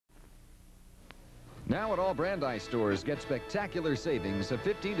Now at all Brandeis stores, get spectacular savings of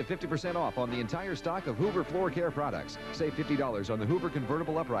 15 to 50% off on the entire stock of Hoover floor care products. Save $50 on the Hoover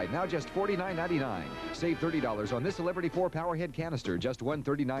convertible upright, now just $49.99. Save $30 on this Celebrity 4 Power Head canister, just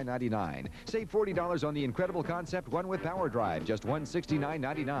 $139.99. Save $40 on the Incredible Concept 1 with Power Drive, just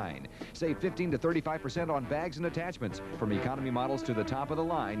 $169.99. Save 15 to 35% on bags and attachments. From economy models to the top of the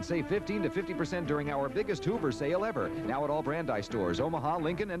line, save 15 to 50% during our biggest Hoover sale ever. Now at all Brandeis stores, Omaha,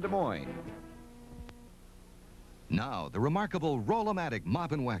 Lincoln, and Des Moines. Now, the remarkable Roll-A-Matic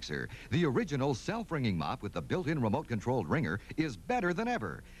Mop and Waxer, the original self-wringing mop with the built-in remote-controlled wringer, is better than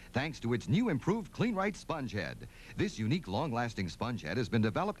ever, thanks to its new improved Clean-Right sponge head. This unique, long-lasting sponge head has been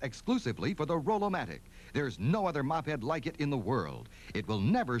developed exclusively for the Roll-A-Matic. There's no other mop head like it in the world. It will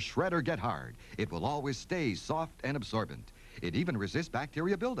never shred or get hard. It will always stay soft and absorbent. It even resists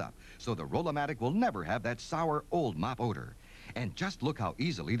bacteria buildup, so the Roll-A-Matic will never have that sour, old mop odor. And just look how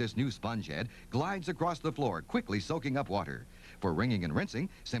easily this new sponge head glides across the floor, quickly soaking up water. For wringing and rinsing,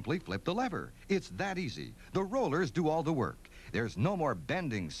 simply flip the lever. It's that easy. The rollers do all the work. There's no more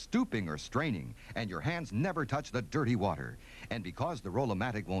bending, stooping, or straining, and your hands never touch the dirty water. And because the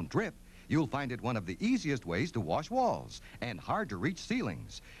Roll-A-Matic won't drip, you'll find it one of the easiest ways to wash walls and hard-to-reach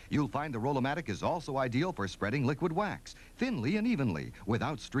ceilings. You'll find the Roll-A-Matic is also ideal for spreading liquid wax, thinly and evenly,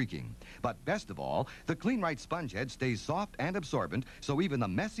 without streaking. But best of all, the Clean-Right sponge head stays soft and absorbent, so even the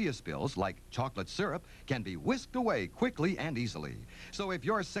messiest spills, like chocolate syrup, can be whisked away quickly and easily. So if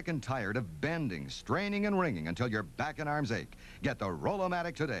you're sick and tired of bending, straining, and wringing until your back and arms ache, get the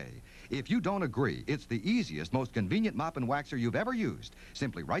Roll-A-Matic today. If you don't agree, it's the easiest, most convenient mop and waxer you've ever used.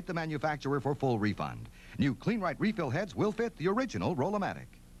 Simply write the manufacturer for full refund. New Clean-Right refill heads will fit the original Roll-A-Matic.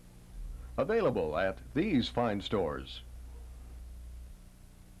 Available at these fine stores.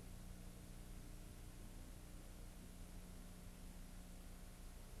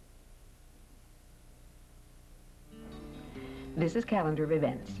 This is calendar of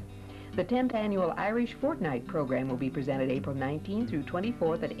events. The 10th Annual Irish Fortnight program will be presented April 19th through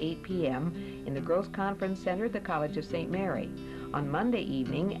 24th at 8 p.m. in the Gross Conference Center at the College of St. Mary. On Monday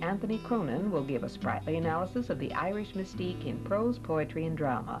evening, Anthony Cronin will give a sprightly analysis of the Irish mystique in prose, poetry, and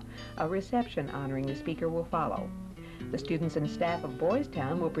drama. A reception honoring the speaker will follow. The students and staff of Boys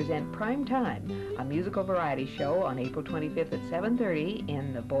Town will present Prime Time, a musical variety show on April 25th at 7:30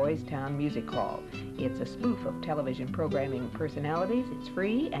 in the Boys Town Music Hall. It's a spoof of television programming personalities. It's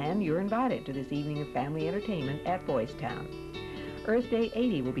free, and you're invited to this evening of family entertainment at Boys Town. Earth Day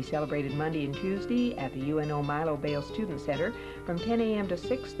 80 will be celebrated Monday and Tuesday at the UNO Milo Bale Student Center. From 10 a.m. to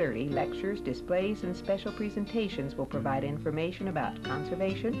 6:30, lectures, displays, and special presentations will provide information about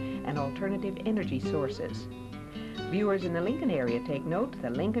conservation and alternative energy sources. Viewers in the Lincoln area take note. The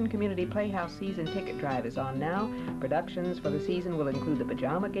Lincoln Community Playhouse season ticket drive is on now. Productions for the season will include The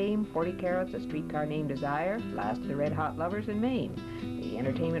Pajama Game, 40 Carats, A Streetcar Named Desire, Last of the Red Hot Lovers, and Maine. The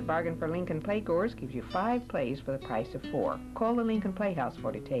entertainment bargain for Lincoln playgoers gives you 5 plays for the price of 4. Call the Lincoln Playhouse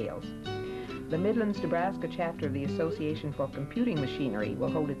for details. The Midlands, Nebraska chapter of the Association for Computing Machinery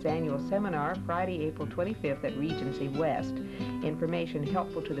will hold its annual seminar Friday, April 25th at Regency West. Information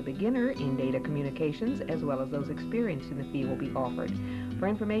helpful to the beginner in data communications as well as those experienced in the field will be offered. For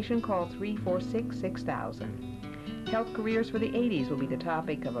information, call 346-6000. Health Careers for the 80s will be the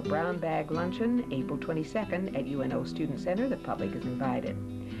topic of a brown bag luncheon April 22nd at UNO Student Center. The public is invited.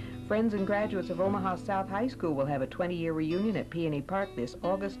 Friends and graduates of Omaha South High School will have a 20-year reunion at Peony Park this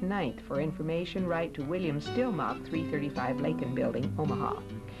August 9th. For information, write to William Stillmock, 335 Lakin Building, Omaha.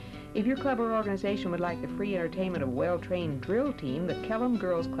 If your club or organization would like the free entertainment of a well-trained drill team, the Kellum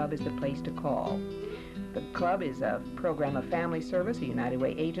Girls Club is the place to call. The club is a program of family service, a United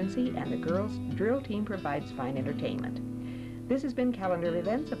Way agency, and the girls' drill team provides fine entertainment. This has been Calendar of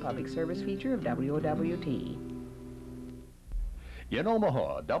Events, a public service feature of WOWT. In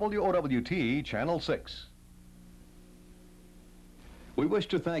Omaha, WOWT Channel 6. We wish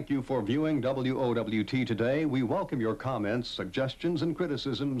to thank you for viewing WOWT today. We welcome your comments, suggestions, and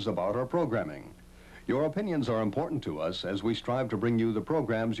criticisms about our programming. Your opinions are important to us as we strive to bring you the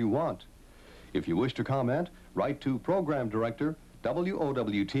programs you want. If you wish to comment, write to Program Director,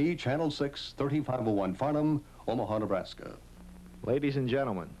 WOWT Channel 6, 3501 Farnham, Omaha, Nebraska. Ladies and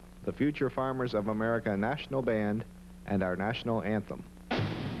gentlemen, the Future Farmers of America National Band and our national anthem.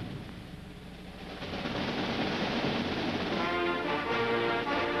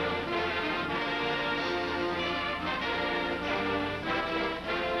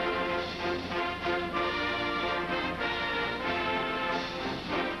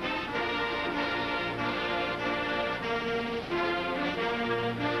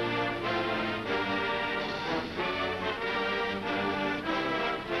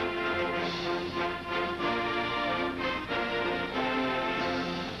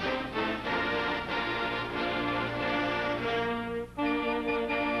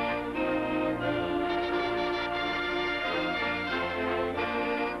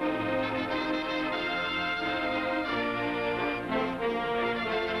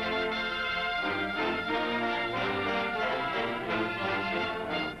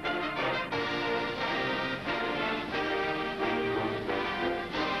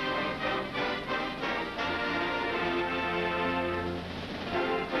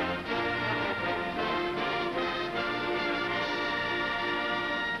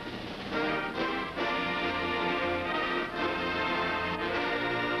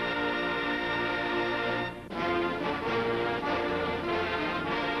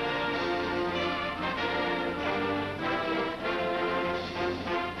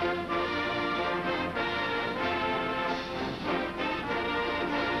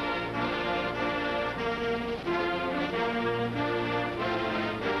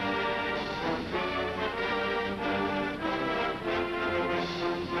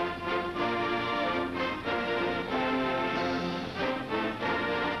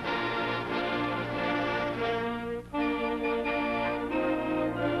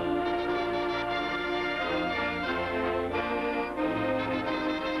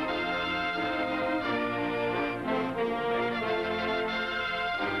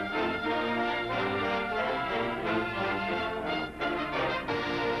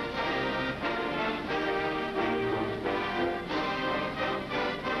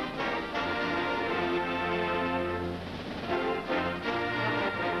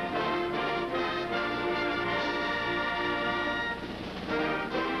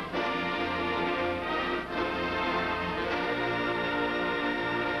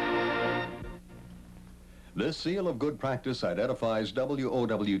 This seal of good practice identifies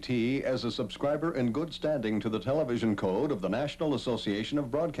WOWT as a subscriber in good standing to the television code of the National Association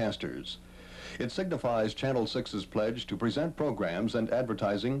of Broadcasters. It signifies Channel 6's pledge to present programs and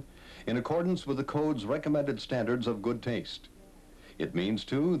advertising in accordance with the code's recommended standards of good taste. It means,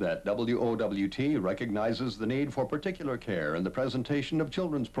 too, that WOWT recognizes the need for particular care in the presentation of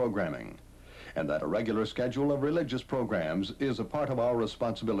children's programming, and that a regular schedule of religious programs is a part of our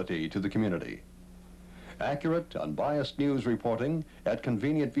responsibility to the community. Accurate, unbiased news reporting at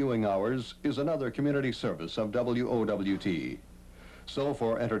convenient viewing hours is another community service of WOWT. So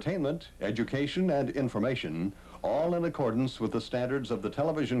for entertainment, education, and information, all in accordance with the standards of the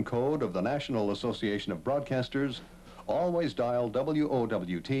television code of the National Association of Broadcasters, always dial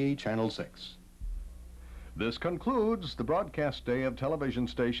WOWT Channel 6. This concludes the broadcast day of television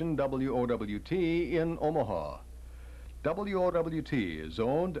station WOWT in Omaha. WOWT is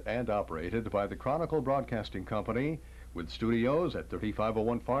owned and operated by the Chronicle Broadcasting Company, with studios at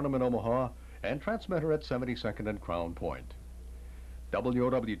 3501 Farnham in Omaha and transmitter at 72nd and Crown Point.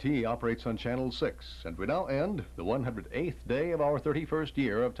 WOWT operates on Channel 6, and we now end the 108th day of our 31st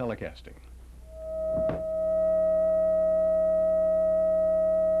year of telecasting.